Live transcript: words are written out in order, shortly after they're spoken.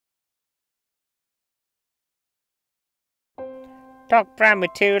Doc Brown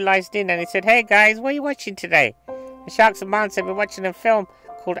materialised in and he said, "Hey guys, what are you watching today?" The Sharks and Man said, "We're watching a film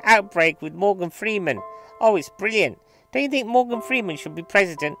called Outbreak with Morgan Freeman." "Oh, it's brilliant. Don't you think Morgan Freeman should be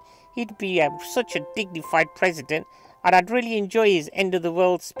president? He'd be such a dignified president, and I'd really enjoy his end of the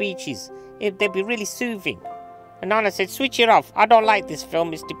world speeches. They'd be really soothing." And Nana said, "Switch it off. I don't like this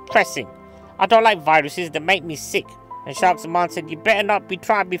film. It's depressing. I don't like viruses that make me sick." And Sharks and Man said, "You better not be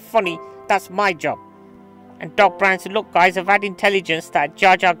trying to be funny. That's my job." And Doc Brown said, "Look guys, I've had intelligence that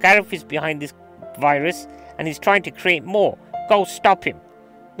Jar Jar Gareth is behind this virus and he's trying to create more. Go stop him."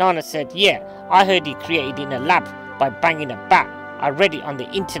 Nana said, "Yeah, I heard he created it in a lab by banging a bat. I read it on the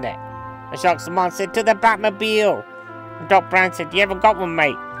internet." And Sharks and Man said, "To the Batmobile." And Doc Brown said, "You haven't got one,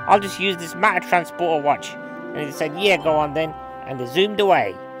 mate. I'll just use this matter transporter watch." And he said, "Yeah, go on then." And they zoomed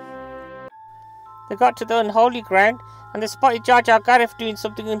away. They got to the unholy ground and they spotted Jar Jar Gareth doing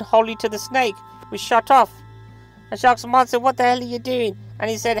something unholy to the snake, which shot off. And Sharks and Man said, "What the hell are you doing?" And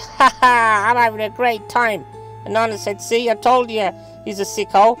he said, "Ha ha, I'm having a great time." And Nana said, "See, I told you, he's a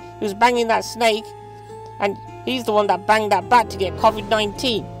sicko. He was banging that snake, and he's the one that banged that bat to get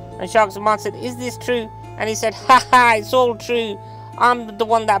COVID-19. And Sharks and Man said, "Is this true?" And he said, "Ha ha, it's all true. I'm the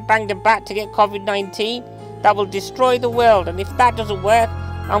one that banged a bat to get COVID-19. That will destroy the world. And if that doesn't work,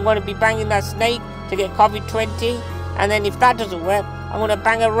 I'm going to be banging that snake to get COVID-20. And then if that doesn't work, I'm going to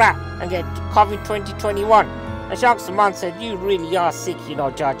bang a rat and get COVID-2021. And Sharks and Man said, "You really are sick, you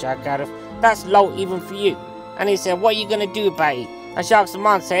know, Jar Jar Gareth. That's low even for you." And he said, "What are you going to do about it?" And Sharks and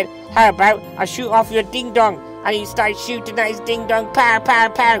Man said, "How about I shoot off your ding-dong?" And he started shooting at his ding-dong, pow, pow,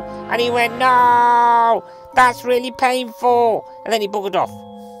 pow. And he went, "No, that's really painful." And then he buggered off.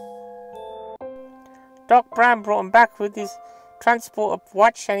 Doc Brown brought him back with his transporter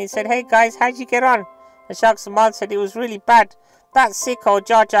watch and he said, "Hey guys, how'd you get on?" And Sharks and Man said, "It was really bad. That sicko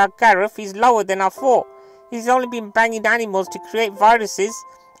Jar Jar Gareth is lower than I thought. He's only been banging animals to create viruses.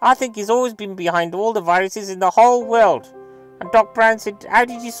 I think he's always been behind all the viruses in the whole world." And Doc Brown said, "How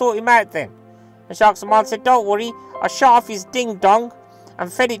did you sort him out then?" And Sharks and Man said, "Don't worry, I shot off his ding-dong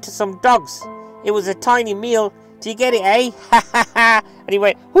and fed it to some dogs. It was a tiny meal. Do you get it, eh? Ha ha ha." And he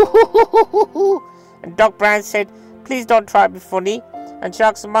went, "Hoo hoo hoo hoo hoo hoo." And Doc Brown said, "Please don't try to be funny." And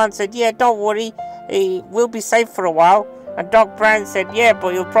Sharks and Man said, "Yeah, don't worry, we'll be safe for a while." And Doc Brown said, "Yeah,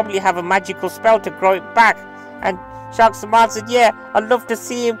 but he'll probably have a magical spell to grow it back." And Sharks and Man said, "Yeah, I'd love to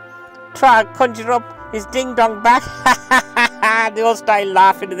see him try to conjure up his ding-dong back." They all started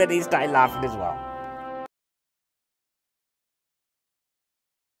laughing and then he started laughing as well.